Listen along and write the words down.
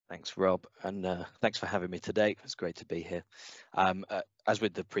Thanks, Rob, and thanks for having me today. It's great to be here. As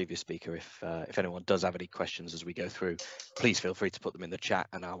with the previous speaker, if anyone does have any questions as we go through, please feel free to put them in the chat,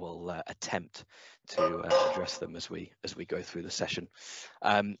 and I will attempt to address them as we go through the session.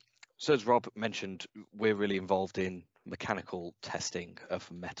 So as Rob mentioned, we're really involved in mechanical testing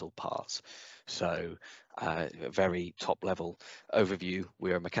of metal parts. So a very top level overview,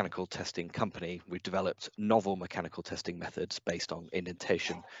 we're a mechanical testing company. We've developed novel mechanical testing methods based on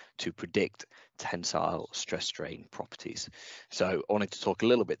indentation to predict tensile stress strain properties. So I wanted to talk a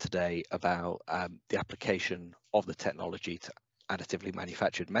little bit today about the application of the technology to additively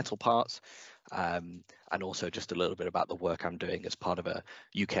manufactured metal parts, and also just a little bit about the work I'm doing as part of a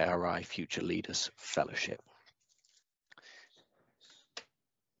UKRI Future Leaders Fellowship.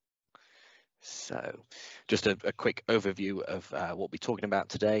 So just a quick overview of what we'll be talking about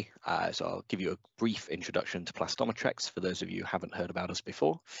today. So I'll give you a brief introduction to Plastometrex for those of you who haven't heard about us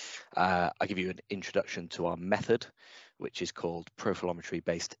before. I'll give you an introduction to our method, which is called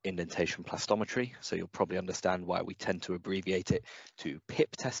profilometry-based indentation plastometry. So you'll probably understand why we tend to abbreviate it to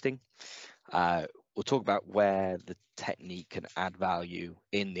PIP testing. We'll talk about where the technique can add value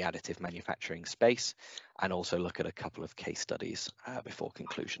in the additive manufacturing space, and also look at a couple of case studies before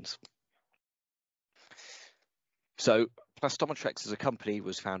conclusions. So Plastometrex as a company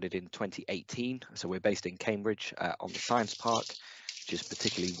was founded in 2018. So we're based in Cambridge on the Science Park, which is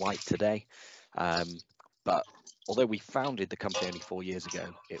particularly white today. But although we founded the company only 4 years ago,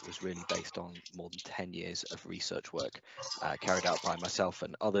 it was really based on more than 10 years of research work carried out by myself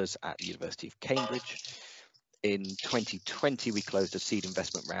and others at the University of Cambridge. In 2020, we closed a seed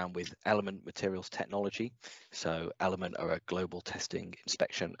investment round with Element Materials Technology. So Element are a global testing,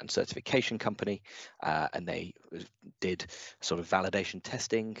 inspection and certification company, and they did sort of validation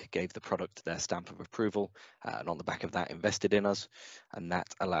testing, gave the product their stamp of approval, and on the back of that invested in us. And that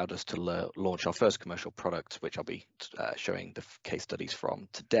allowed us to launch our first commercial product, which I'll be showing the case studies from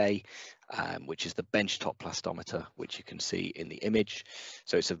today, which is the benchtop plastometer, which you can see in the image.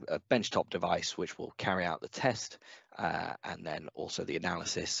 So it's a benchtop device which will carry out the test and then also the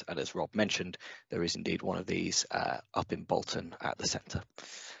analysis. And as Rob mentioned, there is indeed one of these up in Bolton at the centre.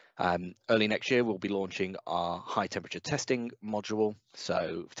 Early next year, we'll be launching our high temperature testing module,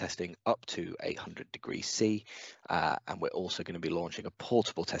 so testing up to 800 degrees C, and we're also going to be launching a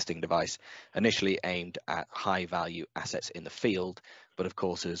portable testing device initially aimed at high value assets in the field. But of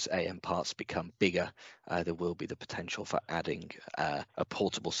course, as AM parts become bigger, there will be the potential for adding a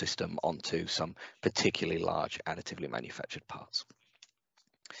portable system onto some particularly large additively manufactured parts.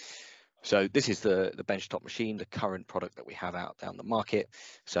 So this is the benchtop machine, the current product that we have out there on the market.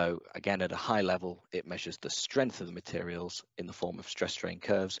 So again, at a high level, it measures the strength of the materials in the form of stress strain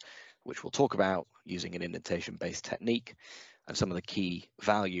curves, which we'll talk about using an indentation-based technique. And some of the key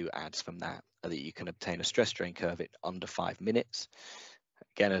value adds from that are that you can obtain a stress strain curve in under 5 minutes.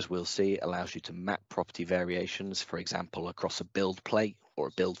 Again, as we'll see, it allows you to map property variations, for example, across a build plate or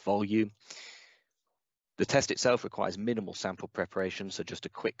a build volume. The test itself requires minimal sample preparation, so just a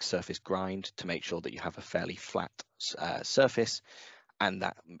quick surface grind to make sure that you have a fairly flat surface. And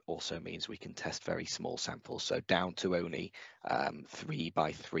that also means we can test very small samples, so down to only 3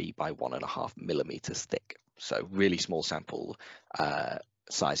 by 3 by 1.5 millimeters thick. So really small sample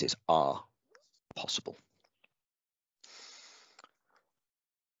sizes are possible.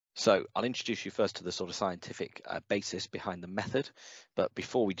 So I'll introduce you first to the sort of scientific basis behind the method. But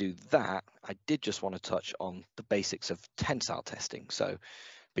before we do that, I did just want to touch on the basics of tensile testing. So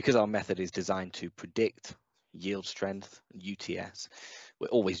because our method is designed to predict yield strength and UTS, we're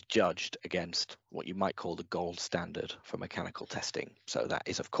always judged against what you might call the gold standard for mechanical testing. So that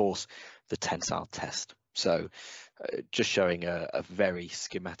is, of course, the tensile test. So just showing a very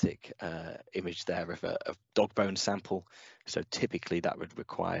schematic image there of a dog bone sample. So typically that would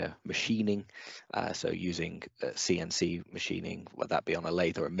require machining, so using CNC machining, whether that be on a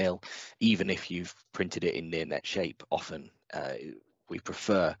lathe or a mill. Even if you've printed it in near net shape, often we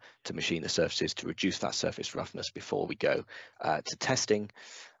prefer to machine the surfaces to reduce that surface roughness before we go to testing.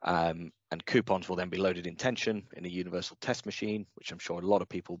 And coupons will then be loaded in tension in a universal test machine, which I'm sure a lot of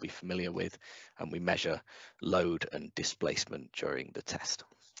people will be familiar with, and we measure load and displacement during the test.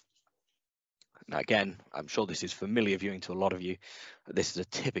 Now again, I'm sure this is familiar viewing to a lot of you. This is a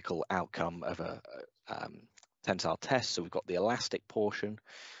typical outcome of a tensile test. So we've got the elastic portion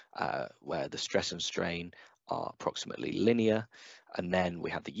where the stress and strain are approximately linear, and then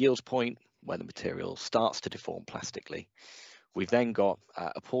we have the yield point where the material starts to deform plastically. We've then got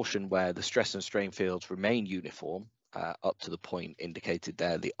a portion where the stress and strain fields remain uniform up to the point indicated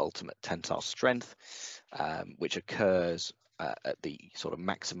there, the ultimate tensile strength, which occurs at the sort of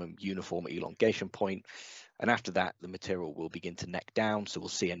maximum uniform elongation point. And after that, the material will begin to neck down. So we'll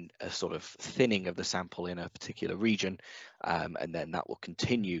see a sort of thinning of the sample in a particular region, and then that will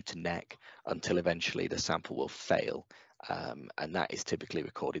continue to neck until eventually the sample will fail. And that is typically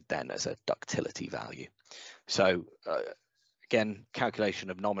recorded then as a ductility value. So again,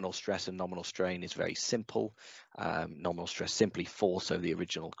 calculation of nominal stress and nominal strain is very simple. Nominal stress simply force over the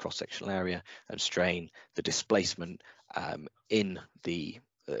original cross-sectional area, and strain the displacement in the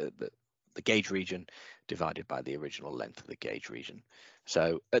gauge region divided by the original length of the gauge region.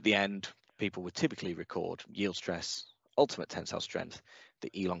 So at the end, people would typically record yield stress, ultimate tensile strength,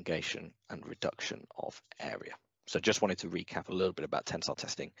 the elongation and reduction of area. So just wanted to recap a little bit about tensile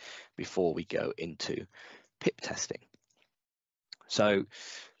testing before we go into PIP testing. So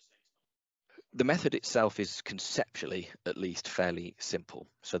the method itself is conceptually, at least, fairly simple.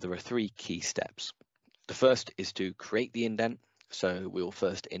 So there are 3 key steps. The first is to create the indent. So we'll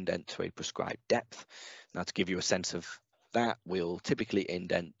first indent to a prescribed depth. Now, to give you a sense of that, we'll typically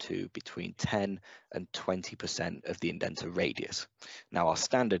indent to between 10 and 20% of the indenter radius. Now, our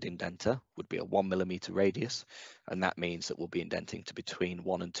standard indenter would be a 1 millimeter radius, and that means that we'll be indenting to between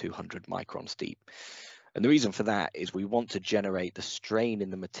 1 and 200 microns deep. And the reason for that is we want to generate the strain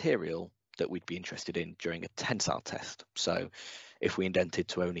in the material that we'd be interested in during a tensile test. So if we indented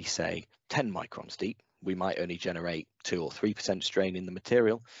to only, say, 10 microns deep, we might only generate 2 or 3% strain in the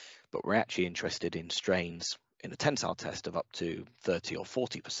material, but we're actually interested in strains in a tensile test of up to 30 or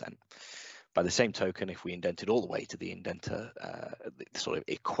 40%. By the same token, if we indented all the way to the indenter, the sort of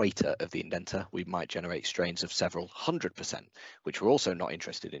equator of the indenter, we might generate strains of several 100%, which we're also not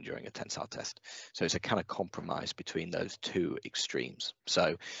interested in during a tensile test. So it's a kind of compromise between those 2 extremes.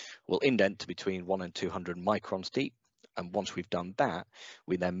 So we'll indent to between 1 and 200 microns deep. And once we've done that,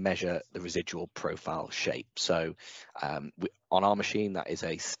 we then measure the residual profile shape. So on our machine, that is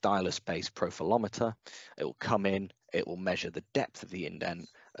a stylus-based profilometer. It will come in, it will measure the depth of the indent,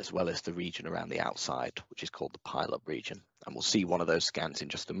 as well as the region around the outside, which is called the pile-up region. And we'll see one of those scans in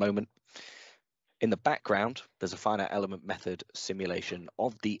just a moment. In the background, there's a finite element method simulation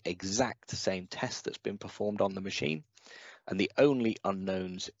of the exact same test that's been performed on the machine. And the only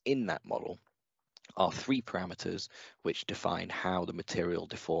unknowns in that model are 3 parameters which define how the material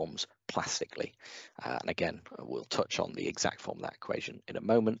deforms plastically. And again, we'll touch on the exact form of that equation in a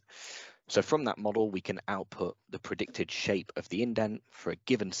moment. So from that model, we can output the predicted shape of the indent for a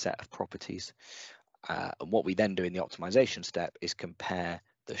given set of properties. And what we then do in the optimization step is compare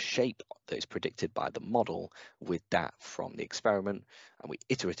the shape that is predicted by the model with that from the experiment, and we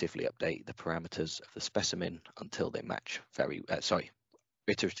iteratively update the parameters of the specimen until they match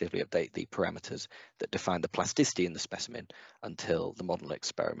iteratively update the parameters that define the plasticity in the specimen until the model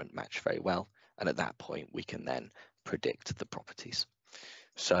experiment match very well. And at that point, we can then predict the properties.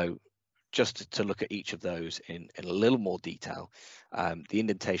 So just to look at each of those in a little more detail, the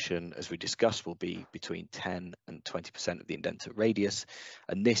indentation, as we discussed, will be between 10 and 20% of the indenter radius.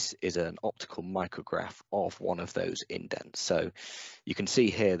 And this is an optical micrograph of one of those indents. So you can see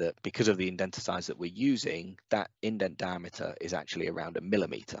here that because of the indenter size that we're using, that indent diameter is actually around 1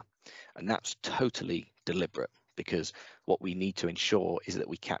 millimeter. And that's totally deliberate, because what we need to ensure is that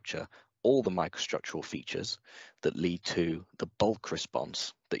we capture all the microstructural features that lead to the bulk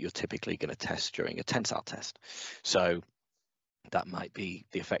response that you're typically going to test during a tensile test. So that might be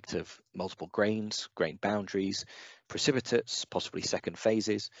the effect of multiple grains, grain boundaries, precipitates, possibly second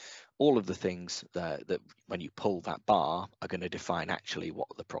phases, all of the things that when you pull that bar are going to define actually what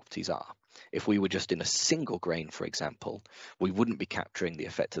the properties are. If we were just in a single grain, for example, we wouldn't be capturing the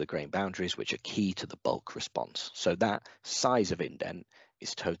effect of the grain boundaries, which are key to the bulk response. So that size of indent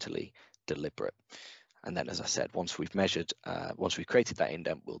is totally deliberate. And then, as I said, once we've created that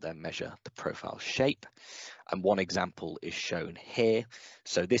indent, we'll then measure the profile shape. And one example is shown here.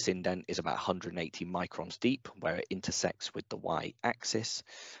 So this indent is about 180 microns deep, where it intersects with the y-axis.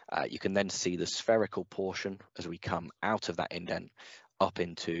 You can then see the spherical portion as we come out of that indent up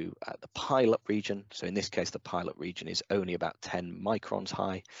into the pile-up region. So in this case, the pile-up region is only about 10 microns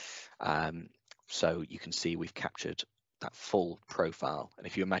high. So you can see we've captured that full profile. And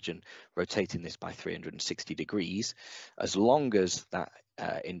if you imagine rotating this by 360 degrees, as long as that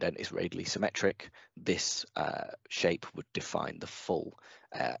indent is radially symmetric, this shape would define the full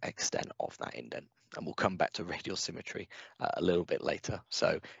extent of that indent. And we'll come back to radial symmetry a little bit later.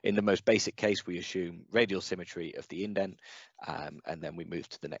 So in the most basic case, we assume radial symmetry of the indent, and then we move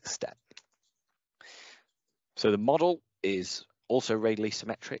to the next step. So the model is also radially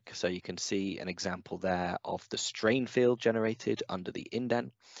symmetric. So you can see an example there of the strain field generated under the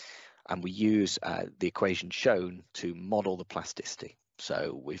indent. and we use the equation shown to model the plasticity.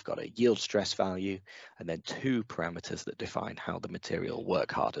 So we've got a yield stress value and then two parameters that define how the material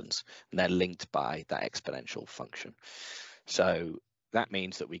work hardens, and they're linked by that exponential function. So that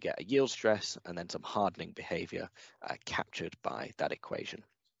means that we get a yield stress and then some hardening behavior captured by that equation.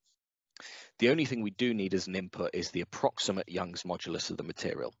 The only thing we do need as an input is the approximate Young's modulus of the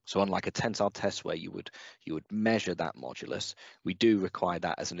material. So unlike a tensile test where you would measure that modulus, we do require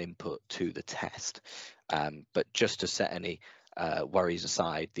that as an input to the test. But just to set any worries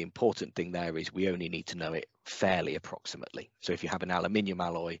aside, the important thing there is we only need to know it fairly approximately. So if you have an aluminium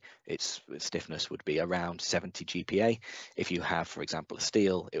alloy, its stiffness would be around 70 GPa. If you have, for example, a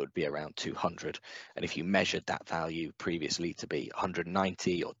steel, it would be around 200. And if you measured that value previously to be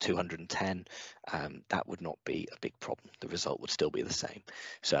 190 or 210, that would not be a big problem. The result would still be the same.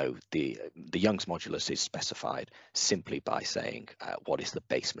 So the Young's modulus is specified simply by saying what is the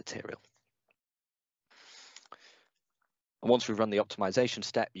base material. And once we've run the optimization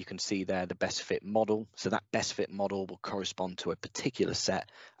step, you can see there the best fit model. So that best fit model will correspond to a particular set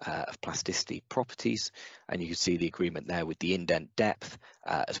of plasticity properties. And you can see the agreement there with the indent depth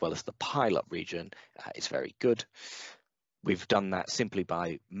as well as the pile-up region is very good. We've done that simply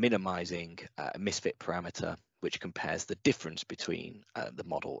by minimizing a misfit parameter, which compares the difference between the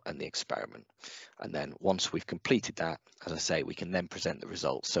model and the experiment. And then once we've completed that, as I say, we can then present the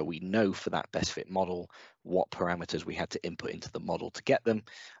results. So we know for that best fit model what parameters we had to input into the model to get them.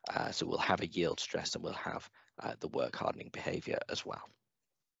 So we'll have a yield stress and we'll have the work hardening behavior as well.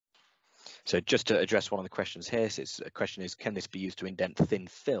 So just to address one of the questions here, so the question is, can this be used to indent thin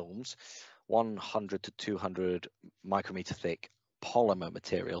films, 100 to 200 micrometer thick polymer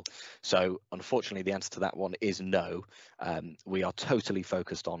material? So unfortunately the answer to that one is no. We are totally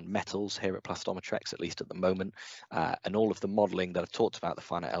focused on metals here at Plastometrex, at least at the moment, and all of the modeling that I've talked about, the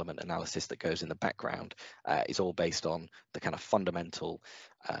finite element analysis that goes in the background, is all based on the kind of fundamental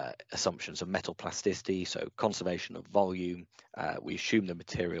assumptions of metal plasticity, so conservation of volume. We assume the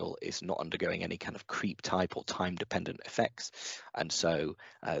material is not undergoing any kind of creep type or time dependent effects, and so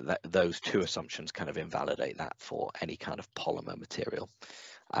those two assumptions kind of invalidate that for any kind of polymer material.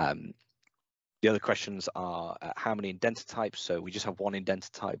 The other questions are how many indenter types? So we just have one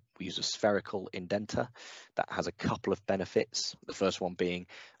indenter type. We use a spherical indenter. That has a couple of benefits. The first one being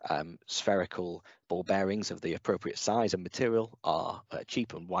spherical ball bearings of the appropriate size and material are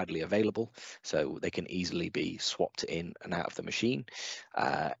cheap and widely available, so they can easily be swapped in and out of the machine.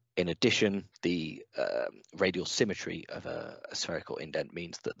 In addition, the radial symmetry of a spherical indent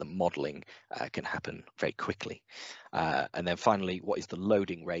means that the modeling can happen very quickly. And then finally, what is the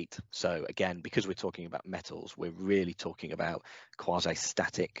loading rate? So again, because we're talking about metals, we're really talking about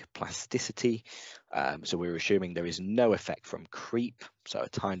quasi-static plasticity. So we're assuming there is no effect from creep, so a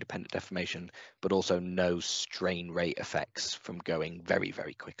time-dependent deformation, but also no strain rate effects from going very,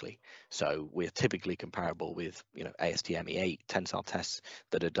 very quickly. So we're typically comparable with, ASTM E8 tensile tests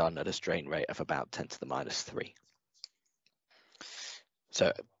that are done at a strain rate of about 10 to the minus 3.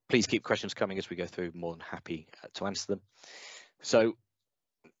 So please keep questions coming as we go through. More than happy to answer them. So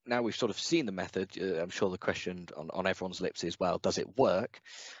now we've sort of seen the method, I'm sure the question on everyone's lips is, well, does it work?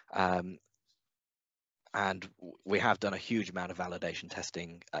 And we have done a huge amount of validation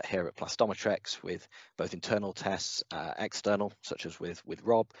testing here at Plastometrex with both internal tests, external, such as with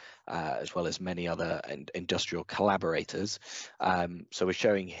Rob, as well as many other industrial collaborators. So we're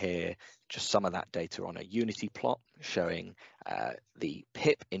showing here just some of that data on a unity plot showing the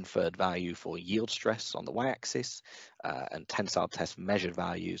PIP inferred value for yield stress on the y-axis and tensile test measured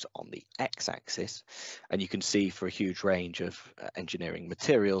values on the x-axis. And you can see for a huge range of engineering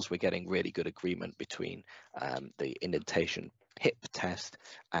materials, we're getting really good agreement between the indentation PIP test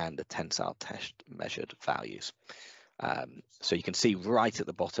and the tensile test measured values. So you can see right at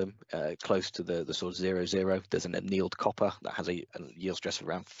the bottom, close to the sort of 0, there's an annealed copper that has a yield stress of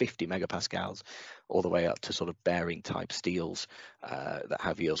around 50 megapascals, all the way up to sort of bearing type steels that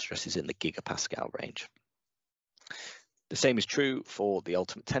have yield stresses in the gigapascal range. The same is true for the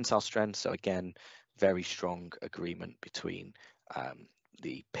ultimate tensile strength. So again, very strong agreement between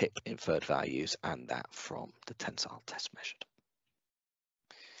the PIP inferred values and that from the tensile test measured.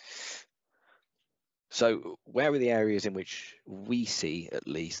 So where are the areas in which we see, at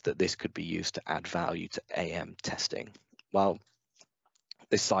least, that this could be used to add value to AM testing? Well,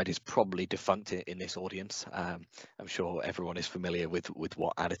 this slide is probably defunct in this audience. I'm sure everyone is familiar with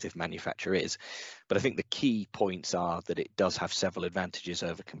what additive manufacture is, but I think the key points are that it does have several advantages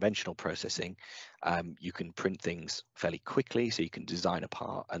over conventional processing. You can print things fairly quickly, so you can design a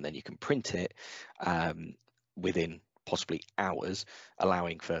part and then you can print it within possibly hours,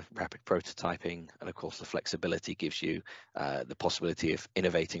 allowing for rapid prototyping. And of course, the flexibility gives you the possibility of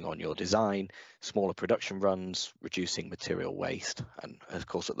innovating on your design, smaller production runs, reducing material waste. And of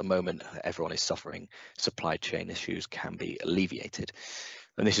course, at the moment, everyone is suffering supply chain issues can be alleviated.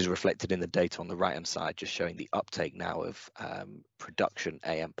 And this is reflected in the data on the right-hand side, just showing the uptake now of production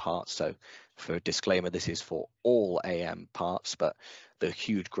AM parts. So for a disclaimer, this is for all AM parts, but the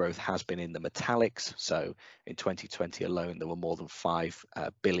huge growth has been in the metallics. So in 2020 alone, there were more than $5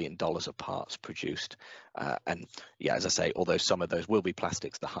 billion of parts produced. And yeah, as I say, although some of those will be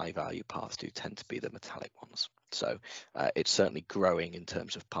plastics, the high value parts do tend to be the metallic ones. So it's certainly growing in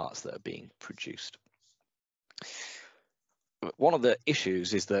terms of parts that are being produced. One of the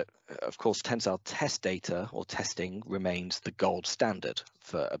issues is that, of course, tensile test data or testing remains the gold standard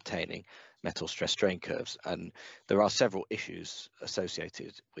for obtaining metal stress strain curves, and there are several issues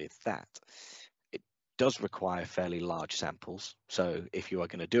associated with that. It does require fairly large samples, so if you are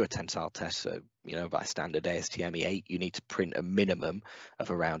going to do a tensile test, so by standard ASTM E8, you need to print a minimum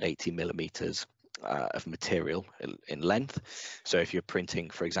of around 80 millimeters of material in length. So if you're printing,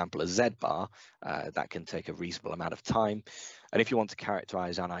 for example, a Z bar, that can take a reasonable amount of time. And if you want to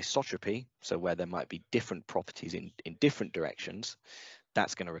characterize anisotropy, so where there might be different properties in different directions,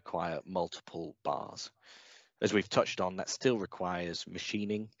 that's going to require multiple bars. As we've touched on, that still requires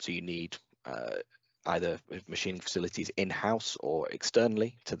machining. So you need either machining facilities in-house or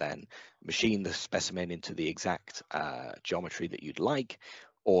externally to then machine the specimen into the exact geometry that you'd like,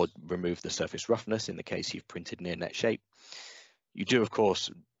 or remove the surface roughness in the case you've printed near net shape. You do, of course,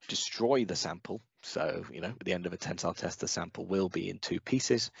 destroy the sample. So, at the end of a tensile test, the sample will be in two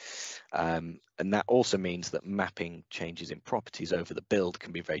pieces. And that also means that mapping changes in properties over the build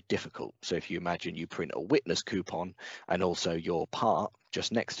can be very difficult. So if you imagine you print a witness coupon and also your part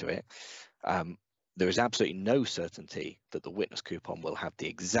just next to it, there is absolutely no certainty that the witness coupon will have the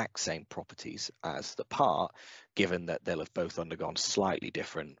exact same properties as the part, given that they'll have both undergone slightly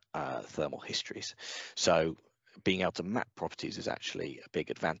different thermal histories. So being able to map properties is actually a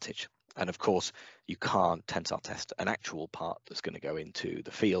big advantage. And of course, you can't tensile test an actual part that's going to go into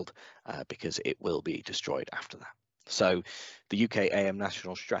the field because it will be destroyed after that. So the UK AM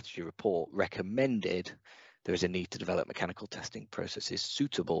National Strategy Report recommended there is a need to develop mechanical testing processes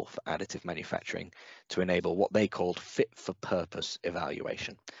suitable for additive manufacturing to enable what they called fit-for-purpose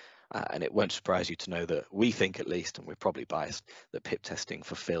evaluation. And it won't surprise you to know that we think, at least, and we're probably biased, that PIP testing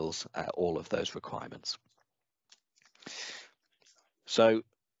fulfills all of those requirements. So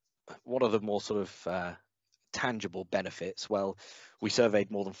what are the more sort of tangible benefits? Well, we surveyed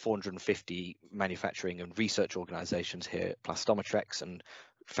more than 450 manufacturing and research organizations here at Plastometrex and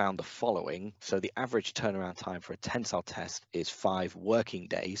found the following. So the average turnaround time for a tensile test is 5 working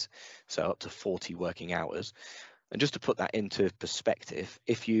days, so up to 40 working hours. And just to put that into perspective,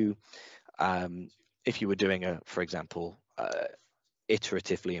 if you were doing for example,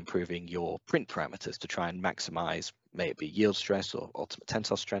 iteratively improving your print parameters to try and maximize, may it be yield stress or ultimate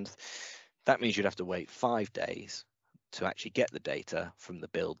tensile strength, that means you'd have to wait 5 days to actually get the data from the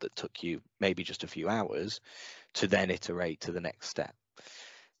build that took you maybe just a few hours to then iterate to the next step.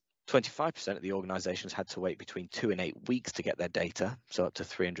 25% of the organizations had to wait between 2 and 8 weeks to get their data, so up to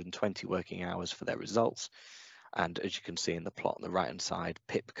 320 working hours for their results. And as you can see in the plot on the right hand side,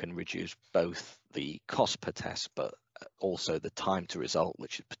 PIP can reduce both the cost per test, but also the time to result,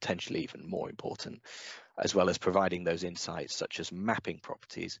 which is potentially even more important, as well as providing those insights such as mapping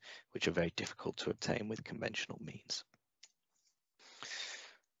properties, which are very difficult to obtain with conventional means.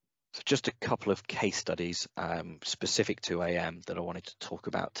 So just a couple of case studies specific to AM that I wanted to talk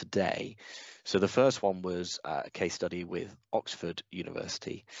about today. So the first one was a case study with Oxford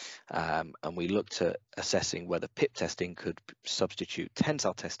University, and we looked at assessing whether PIP testing could substitute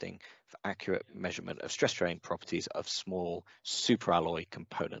tensile testing for accurate measurement of stress strain properties of small superalloy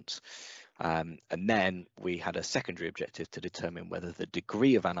components. And then we had a secondary objective to determine whether the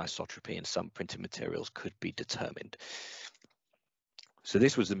degree of anisotropy in some printed materials could be determined. So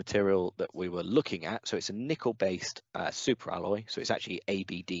this was the material that we were looking at. So it's a nickel-based superalloy. So it's actually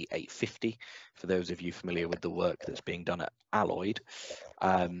ABD 850 for those of you familiar with the work that's being done at Alloyd,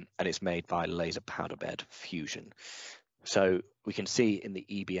 and it's made by laser powder bed fusion. So we can see in the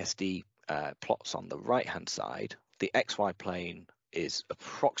EBSD plots on the right-hand side, the XY plane is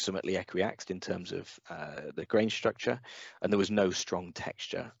approximately equiaxed in terms of the grain structure, and there was no strong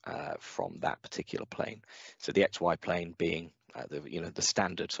texture from that particular plane. So the XY plane being the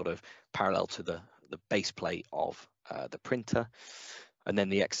standard sort of parallel to the base plate of the printer, and then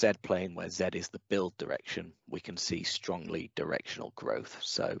the XZ plane, where Z is the build direction, we can see strongly directional growth.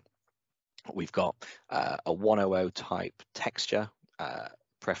 So We've got a 100 type texture,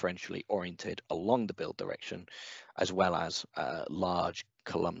 preferentially oriented along the build direction, as well as large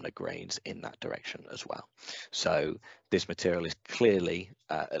columnar grains in that direction as well. So this material is clearly,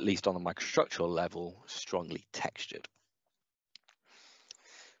 at least on the microstructural level, strongly textured.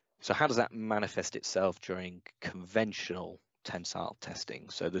 So how does that manifest itself during conventional tensile testing?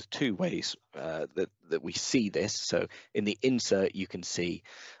 So there's two ways that we see this. So in the insert, you can see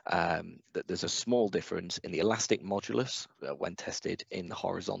that there's a small difference in the elastic modulus when tested in the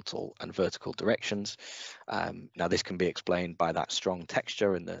horizontal and vertical directions. Now this can be explained by that strong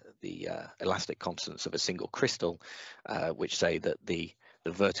texture and the elastic constants of a single crystal, which say that the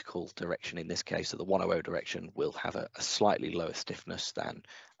vertical direction, in this case, the 100 direction, will have a slightly lower stiffness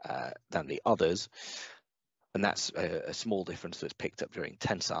than the others, and that's a small difference that's picked up during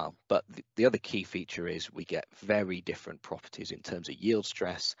tensile. But the other key feature is we get very different properties in terms of yield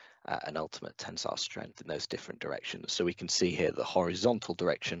stress and ultimate tensile strength in those different directions. So we can see here the horizontal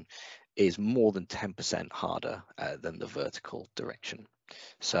direction is more than 10% harder than the vertical direction.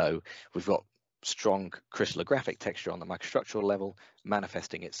 So we've got strong crystallographic texture on the microstructural level,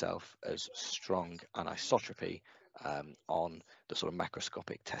 manifesting itself as strong anisotropy on the sort of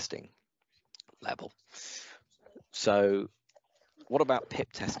macroscopic testing level. So what about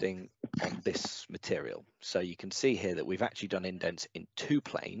PIP testing on this material? So you can see here that we've actually done indents in two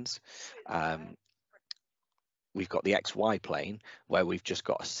planes. We've got the XY plane where we've just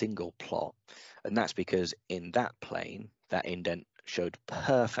got a single plot, and that's because in that plane, that indent showed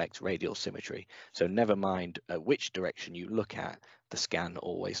perfect radial symmetry. So never mind which direction you look at, the scan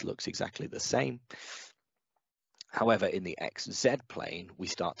always looks exactly the same. However, in the XZ plane, we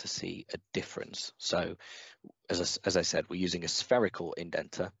start to see a difference. So as I said, we're using a spherical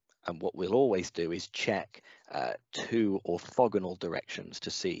indenter, and what we'll always do is check two orthogonal directions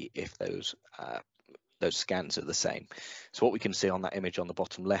to see if those scans are the same. So what we can see on that image on the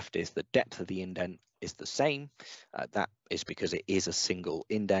bottom left is the depth of the indent is the same. That is because it is a single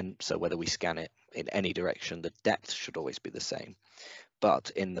indent, so whether we scan it in any direction, the depth should always be the same.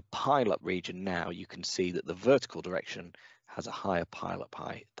 But in the pileup region now, you can see that the vertical direction has a higher pileup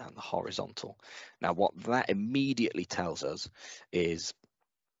height than the horizontal. Now, what that immediately tells us is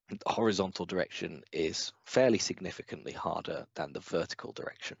the horizontal direction is fairly significantly harder than the vertical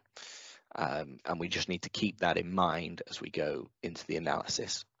direction. And we just need to keep that in mind as we go into the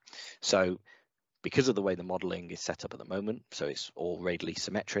analysis. So because of the way the modeling is set up at the moment, so it's all radially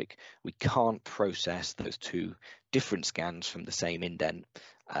symmetric, we can't process those two different scans from the same indent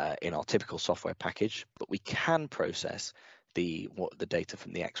in our typical software package, but we can process the data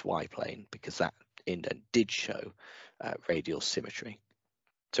from the XY plane because that indent did show radial symmetry.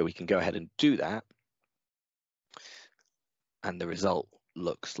 So we can go ahead and do that, and the result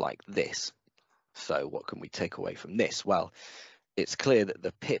looks like this. So what can we take away from this? Well, it's clear that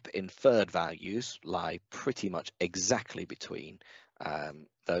the PIP inferred values lie pretty much exactly between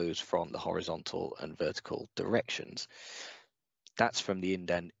those from the horizontal and vertical directions. That's from the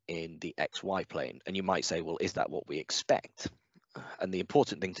indent in the XY plane. And you might say, well, is that what we expect? And the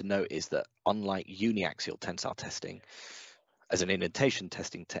important thing to note is that unlike uniaxial tensile testing, as an indentation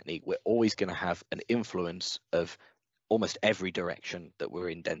testing technique, we're always going to have an influence of almost every direction that we're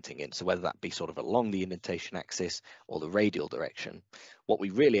indenting in. So whether that be sort of along the indentation axis or the radial direction, what we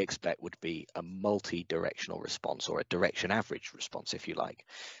really expect would be a multi-directional response, or a direction average response, if you like.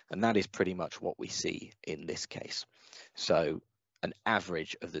 And that is pretty much what we see in this case. So an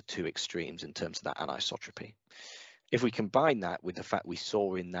average of the two extremes in terms of that anisotropy. If we combine that with the fact we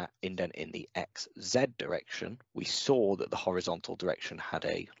saw in that indent in the XZ direction, we saw that the horizontal direction had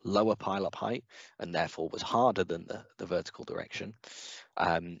a lower pileup height and therefore was harder than the vertical direction.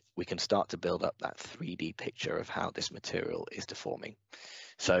 We can start to build up that 3D picture of how this material is deforming.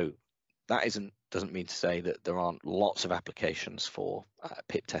 So that doesn't mean to say that there aren't lots of applications for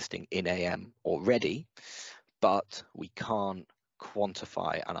PIP testing in AM already, but we can't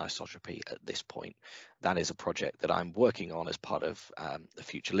quantify anisotropy at this point. That is a project that I'm working on as part of the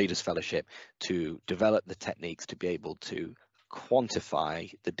Future Leaders Fellowship, to develop the techniques to be able to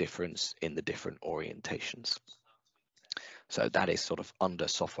quantify the difference in the different orientations. So that is sort of under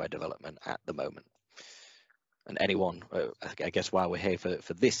software development at the moment. And anyone, I guess while we're here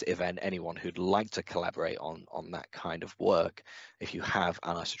for this event, anyone who'd like to collaborate on that kind of work, if you have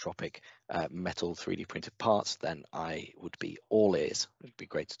anisotropic metal 3D printed parts, then I would be all ears. It'd be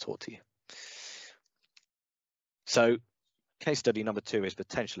great to talk to you. So case study number 2 is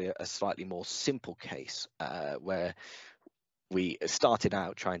potentially a slightly more simple case where we started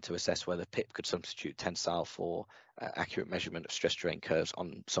out trying to assess whether PIP could substitute tensile for accurate measurement of stress strain curves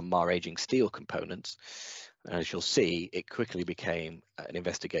on some Mar-aging steel components. And as you'll see, it quickly became an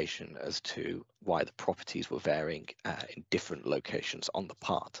investigation as to why the properties were varying in different locations on the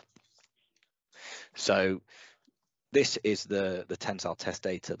part. So this is the tensile test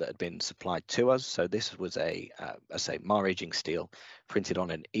data that had been supplied to us. So this was a Mar-aging steel printed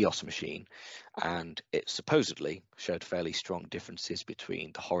on an EOS machine, and it supposedly showed fairly strong differences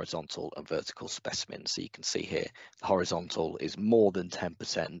between the horizontal and vertical specimens. So you can see here, the horizontal is more than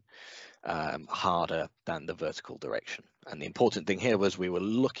 10% harder than the vertical direction. And the important thing here was we were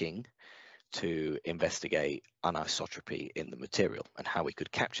looking to investigate anisotropy in the material and how we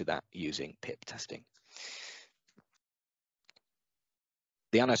could capture that using PIP testing.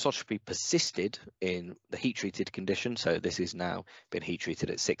 The anisotropy persisted in the heat-treated condition, so this is now been heat-treated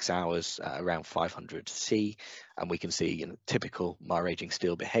at 6 hours, around 500 C, and we can see typical Mar-aging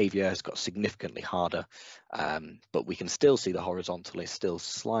steel behaviour has got significantly harder, but we can still see the horizontal is still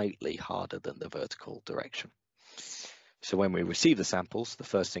slightly harder than the vertical direction. So when we receive the samples, the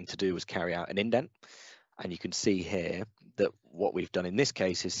first thing to do was carry out an indent, and you can see here that what we've done in this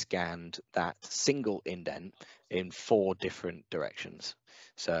case is scanned that single indent in 4 different directions.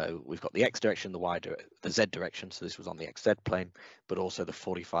 So we've got the X direction, the Z direction, so this was on the XZ plane, but also the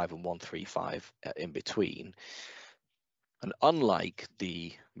 45 and 135 in between. And unlike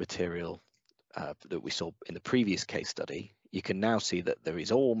the material that we saw in the previous case study, you can now see that there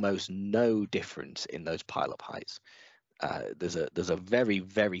is almost no difference in those pileup heights. There's a very,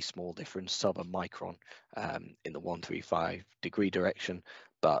 very small difference, sub a micron, in the 135 degree direction,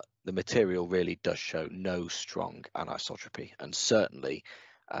 but the material really does show no strong anisotropy, and certainly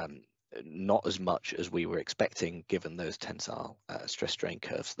not as much as we were expecting given those tensile stress strain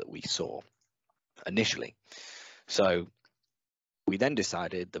curves that we saw initially. So we then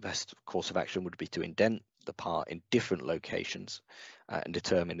decided the best course of action would be to indent the part in different locations and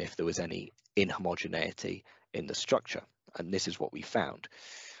determine if there was any inhomogeneity in the structure, and this is what we found.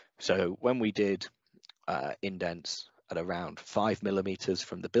 So when we did indents at around 5 millimeters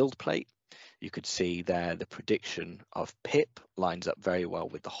from the build plate, you could see there the prediction of PIP lines up very well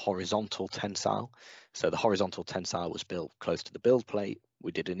with the horizontal tensile. So the horizontal tensile was built close to the build plate.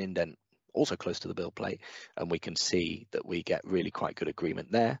 We did an indent also close to the build plate, and we can see that we get really quite good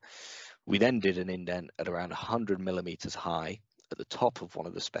agreement there. We then did an indent at around 100 millimeters high at the top of one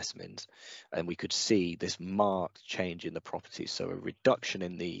of the specimens, and we could see this marked change in the properties, so a reduction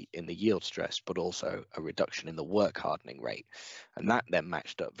in the yield stress, but also a reduction in the work hardening rate, and that then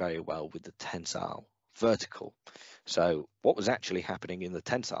matched up very well with the tensile vertical. So what was actually happening in the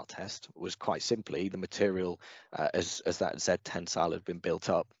tensile test was quite simply the material, as that Z tensile had been built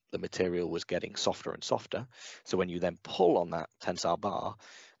up, the material was getting softer and softer. So when you then pull on that tensile bar,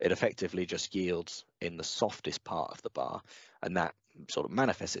 it effectively just yields in the softest part of the bar, and that sort of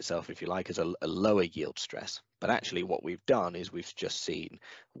manifests itself, if you like, as a lower yield stress. But actually what we've done is we've just seen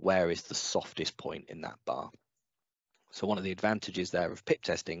where is the softest point in that bar. So one of the advantages there of PIP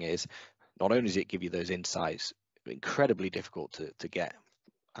testing is not only does it give you those insights, incredibly difficult to get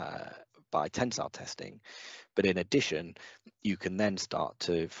by tensile testing, but in addition, you can then start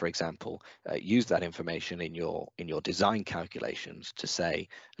to, for example, use that information in your design calculations to say,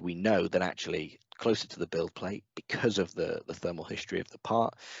 we know that actually closer to the build plate, because of the thermal history of the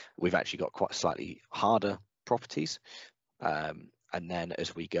part, we've actually got quite slightly harder properties. And then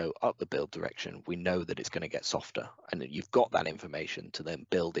as we go up the build direction, we know that it's going to get softer, and you've got that information to then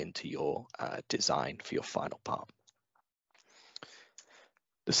build into your design for your final part.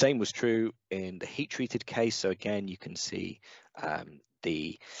 The same was true in the heat-treated case. So again, you can see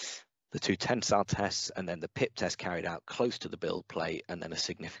the 2 tensile tests and then the PIP test carried out close to the build plate, and then a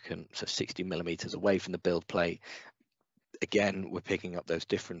significant, so 60 millimeters away from the build plate. Again, we're picking up those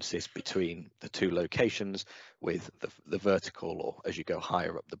differences between the 2 locations, with the vertical, or as you go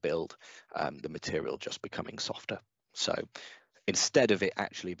higher up the build, the material just becoming softer. So instead of it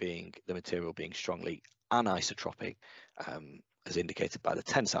actually being the material being strongly anisotropic, as indicated by the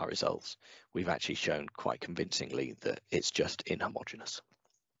tensile results, we've actually shown quite convincingly that it's just inhomogeneous.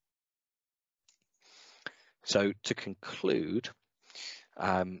 So to conclude,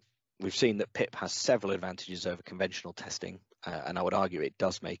 we've seen that PIP has several advantages over conventional testing, and I would argue it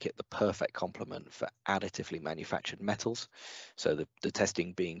does make it the perfect complement for additively manufactured metals. So the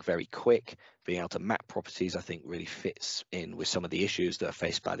testing being very quick, being able to map properties, I think really fits in with some of the issues that are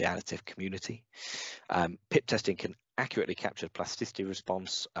faced by the additive community. PIP testing can accurately capture plasticity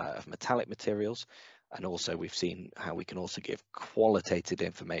response of metallic materials, And also we've seen how we can also give qualitative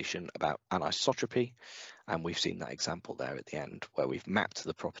information about anisotropy. And we've seen that example there at the end where we've mapped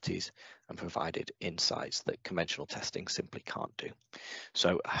the properties and provided insights that conventional testing simply can't do.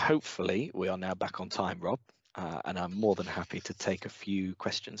 So hopefully we are now back on time, Rob, and I'm more than happy to take a few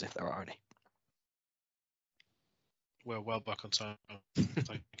questions if there are any. We're well back on time.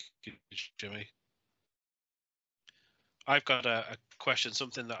 Thank you, Jimmy. I've got a question,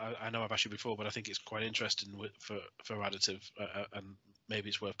 something that I know I've asked you before, but I think it's quite interesting for additive, and maybe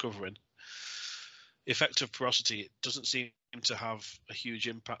it's worth covering. Effective porosity, it doesn't seem to have a huge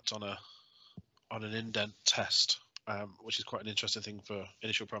impact on an indent test, which is quite an interesting thing for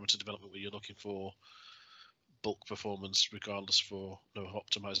initial parameter development, where you're looking for bulk performance regardless for no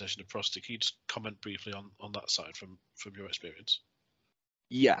optimization of porosity. Can you just comment briefly on that side from your experience?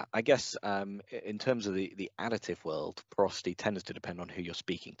 Yeah, I guess in terms of the additive world, porosity tends to depend on who you're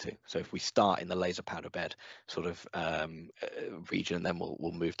speaking to. So if we start in the laser powder bed sort of region, then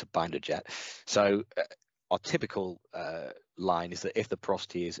we'll move to binder jet. So our typical line is that if the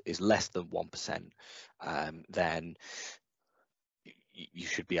porosity is less than 1%, then you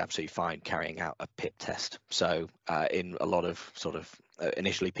should be absolutely fine carrying out a PIP test. So in a lot of sort of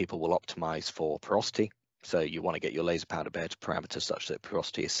initially people will optimize for porosity. So you want to get your laser powder bed parameters such that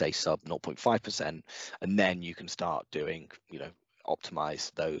porosity is, say, sub 0.5%, and then you can start doing,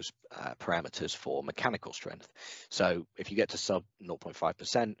 optimize those parameters for mechanical strength. So if you get to sub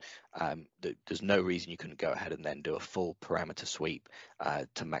 0.5%, there's no reason you couldn't go ahead and then do a full parameter sweep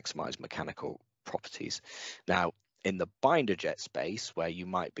to maximize mechanical properties. Now, in the binder jet space, where you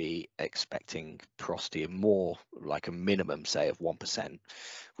might be expecting porosity of more like a minimum, say, of 1%,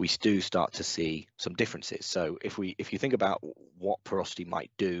 we do start to see some differences. So if you think about what porosity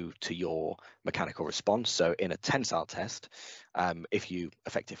might do to your mechanical response, so in a tensile test, if you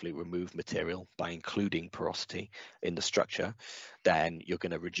effectively remove material by including porosity in the structure, then you're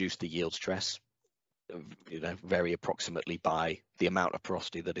going to reduce the yield stress, very approximately by the amount of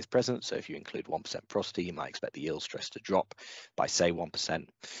porosity that is present. So if you include 1% porosity, you might expect the yield stress to drop by, say, 1%.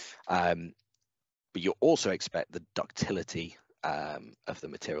 But you also expect the ductility of the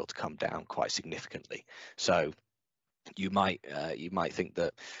material to come down quite significantly. So you might think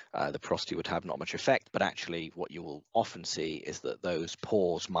that the porosity would have not much effect, but actually what you will often see is that those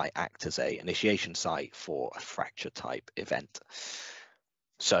pores might act as an initiation site for a fracture type event.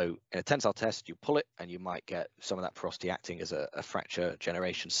 So in a tensile test, you pull it and you might get some of that porosity acting as a fracture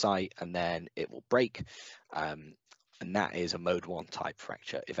generation site, and then it will break. And that is a mode 1 type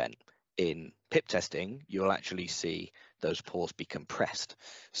fracture event. In PIP testing, you'll actually see those pores be compressed.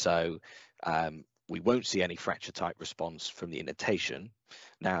 So we won't see any fracture type response from the indentation.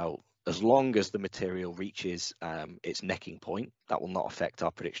 Now, as long as the material reaches its necking point, that will not affect our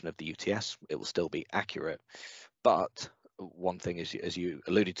prediction of the UTS. It will still be accurate. But one thing is, as you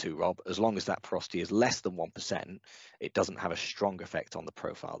alluded to, Rob, as long as that porosity is less than 1%, it doesn't have a strong effect on the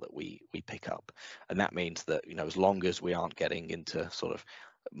profile that we pick up. And that means that, as long as we aren't getting into sort of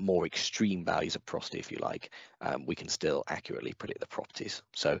more extreme values of porosity, if you like, we can still accurately predict the properties.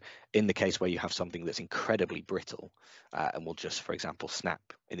 So in the case where you have something that's incredibly brittle and will just, for example, snap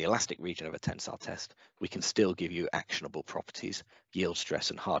in the elastic region of a tensile test, we can still give you actionable properties, yield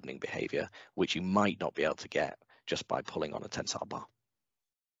stress and hardening behavior, which you might not be able to get just by pulling on a tensile bar.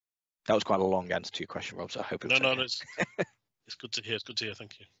 That was quite a long answer to your question, Rob, so I hope it was okay. No, it's good to hear. It's good to hear.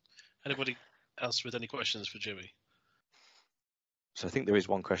 Thank you. Anybody else with any questions for Jimmy? So I think there is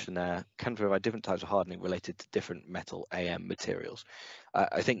one question there. Can provide different types of hardening related to different metal AM materials?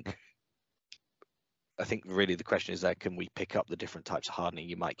 I think really the question is can we pick up the different types of hardening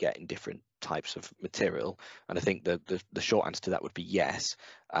you might get in different types of material? And I think the short answer to that would be yes.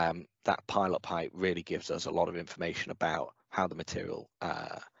 That pilot pipe really gives us a lot of information about how the material,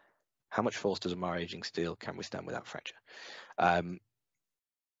 how much force does a Murray aging steel can withstand without fracture.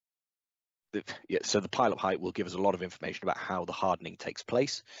 So the pilot height will give us a lot of information about how the hardening takes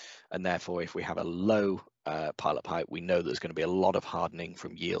place, and therefore if we have a low pilot height, we know there's going to be a lot of hardening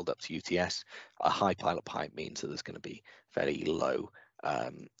from yield up to UTS. A high pilot height means that there's going to be very low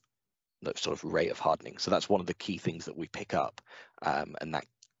sort of rate of hardening. So that's one of the key things that we pick up, and that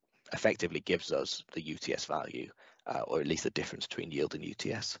effectively gives us the UTS value, or at least the difference between yield and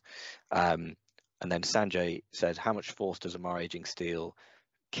UTS. And then Sanjay said, how much force does a Murray aging steel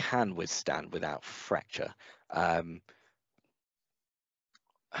can withstand without fracture?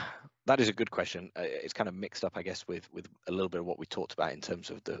 That is a good question. It's kind of mixed up, I guess, with a little bit of what we talked about in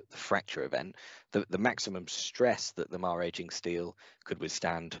terms of the fracture event. The maximum stress that the Mar aging steel could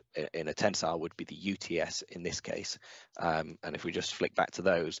withstand in a tensile would be the UTS in this case. And if we just flick back to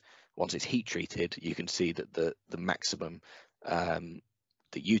those, once it's heat treated, you can see that the maximum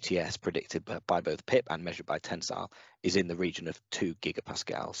the UTS predicted by both PIP and measured by tensile is in the region of 2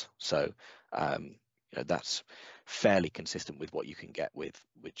 gigapascals. So that's fairly consistent with what you can get with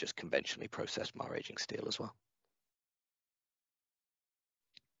just conventionally processed Mar aging steel as well.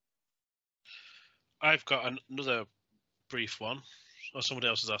 I've got another brief one. Or somebody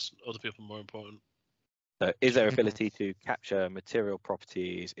else has asked other people more important. Is there ability to capture material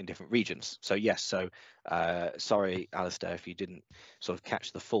properties in different regions? So yes, so sorry, Alistair, if you didn't sort of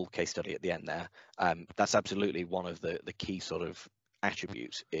catch the full case study at the end there. That's absolutely one of the key sort of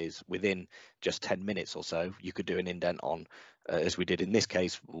attributes is within just 10 minutes or so, you could do an indent on, as we did in this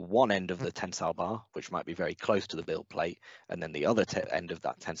case, one end of the tensile bar, which might be very close to the build plate, and then the other end of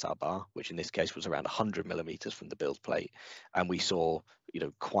that tensile bar, which in this case was around 100 millimeters from the build plate. And we saw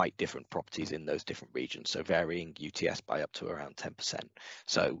quite different properties in those different regions, so varying UTS by up to around 10%.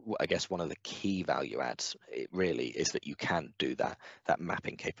 So I guess one of the key value adds, it really is that you can do that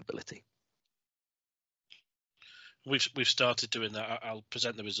mapping capability. We've started doing that. I'll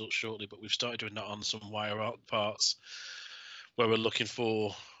present the results shortly, but we've started doing that on some wire art parts where we're looking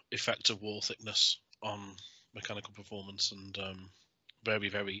for effective wall thickness on mechanical performance. And very,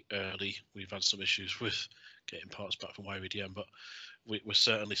 very early, we've had some issues with getting parts back from wire EDM, but we're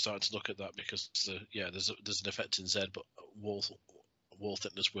certainly starting to look at that because there's an effect in Z, but wall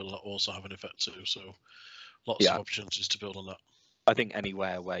thickness will also have an effect too. So lots of opportunities to build on that. I think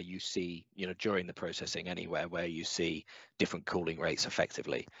anywhere where you see, during the processing, anywhere where you see different cooling rates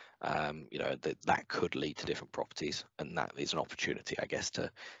effectively, that could lead to different properties, and that is an opportunity, I guess,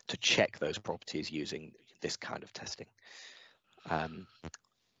 to check those properties using this kind of testing.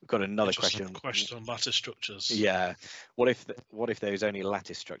 We've got another question on lattice structures. Yeah, what if there was only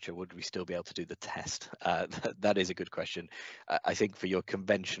lattice structure? Would we still be able to do the test? That is a good question. I think for your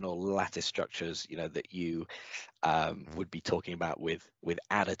conventional lattice structures, that you would be talking about with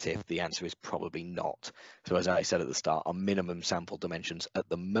additive, the answer is probably not. So as I said at the start, our minimum sample dimensions at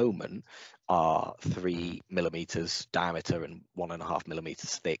the moment are 3 millimeters diameter and 1.5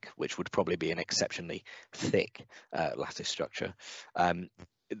 millimeters thick, which would probably be an exceptionally thick lattice structure.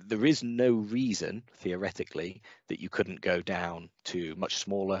 There is no reason, theoretically, that you couldn't go down to much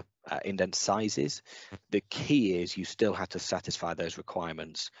smaller indent sizes. The key is you still have to satisfy those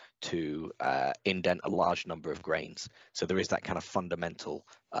requirements to indent a large number of grains. So there is that kind of fundamental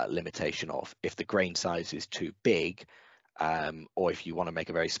limitation of if the grain size is too big, or if you want to make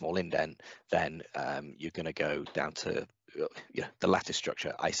a very small indent, then you're going to go down to the lattice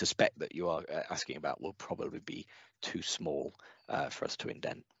structure I suspect that you are asking about will probably be too small for us to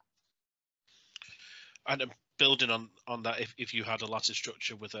indent. And building on that, if you had a lattice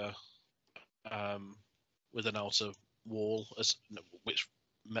structure with an outer wall, which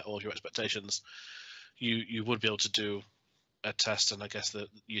met all your expectations, you would be able to do a test, and I guess that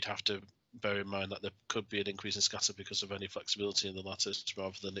you'd have to bear in mind that there could be an increase in scatter because of any flexibility in the lattice,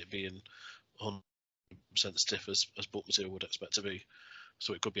 rather than it being 100% stiff as bulk material would expect to be.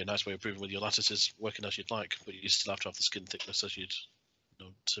 So it could be a nice way of proving whether your lattice is working as you'd like, but you still have to have the skin thickness as you'd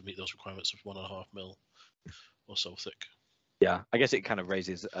to meet those requirements of 1.5 mil or so thick. Yeah, I guess it kind of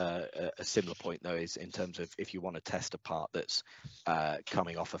raises a similar point though, is in terms of if you want to test a part that's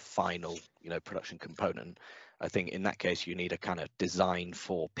coming off a final, production component. I think in that case you need a kind of design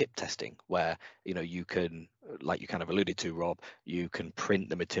for PIP testing, where you can, like you kind of alluded to, Rob, you can print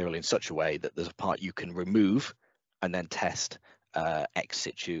the material in such a way that there's a part you can remove and then test ex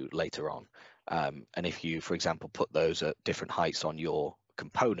situ later on. And if you, for example, put those at different heights on your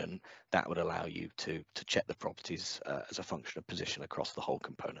component, that would allow you to check the properties as a function of position across the whole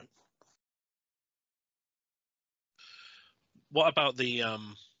component. What about the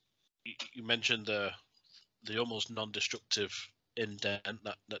you mentioned the almost non-destructive indent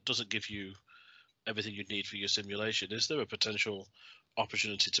that doesn't give you everything you need for your simulation? Is there a potential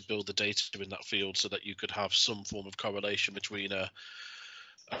opportunity to build the data in that field so that you could have some form of correlation between a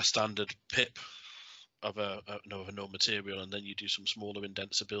standard PIP of a known material, and then you do some smaller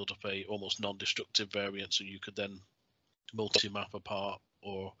indents to build up a almost non-destructive variant, so you could then multi-map a part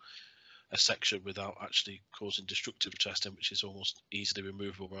or a section without actually causing destructive testing, which is almost easily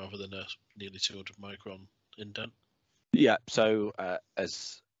removable rather than a nearly 200 micron indent? Yeah, so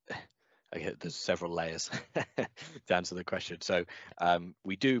as Okay, there's several layers to answer the question. So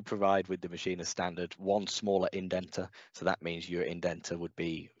we do provide with the machine a standard one smaller indenter. So that means your indenter would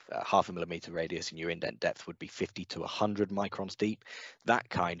be 0.5 millimeter radius and your indent depth would be 50 to 100 microns deep. That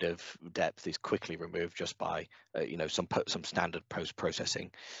kind of depth is quickly removed just by some standard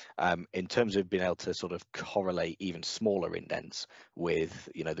post-processing. In terms of being able to sort of correlate even smaller indents with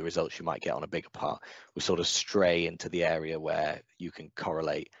the results you might get on a bigger part, we sort of stray into the area where you can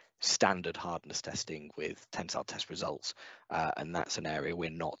correlate standard hardness testing with tensile test results, and that's an area we're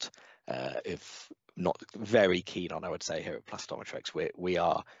not very keen on, I would say, here at Plastometrex. We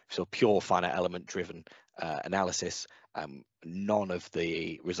are sort of pure finite element driven analysis. None of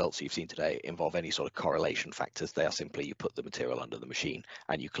the results you've seen today involve any sort of correlation factors. They are simply you put the material under the machine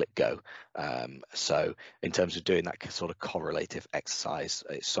and you click go. So in terms of doing that sort of correlative exercise,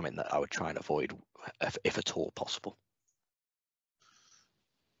 it's something that I would try and avoid if at all possible.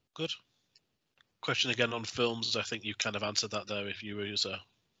 Good. Question again on films, as I think you kind of answered that there. If you use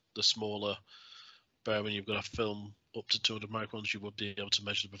the smaller bearing, when you've got a film up to 200 microns, you would be able to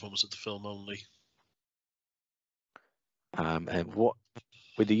measure the performance of the film only. And what,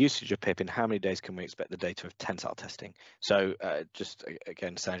 with the usage of PIP, in how many days can we expect the data of tensile testing? So just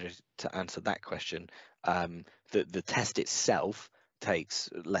again, Sanjay, to answer that question, the test itself takes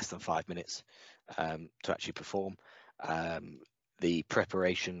less than 5 minutes to actually perform. The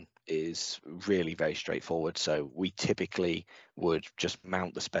preparation is really very straightforward. So we typically would just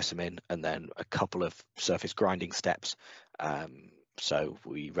mount the specimen and then a couple of surface grinding steps. So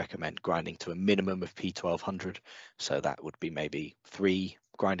we recommend grinding to a minimum of P1200. So that would be maybe 3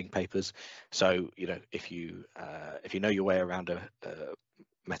 grinding papers. So if you know your way around a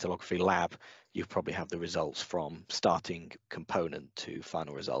metallography lab, you probably have the results from starting component to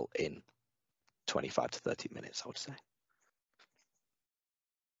final result in 25 to 30 minutes, I would say.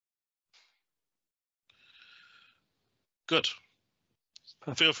 Good.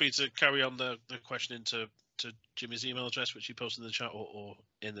 Perfect. Feel free to carry on the question into Jimmy's email address, which he posted in the chat or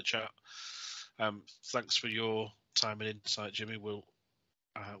in the chat. Thanks for your time and insight, Jimmy. We'll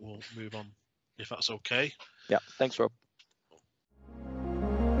move on if that's okay. Yeah, thanks, Rob.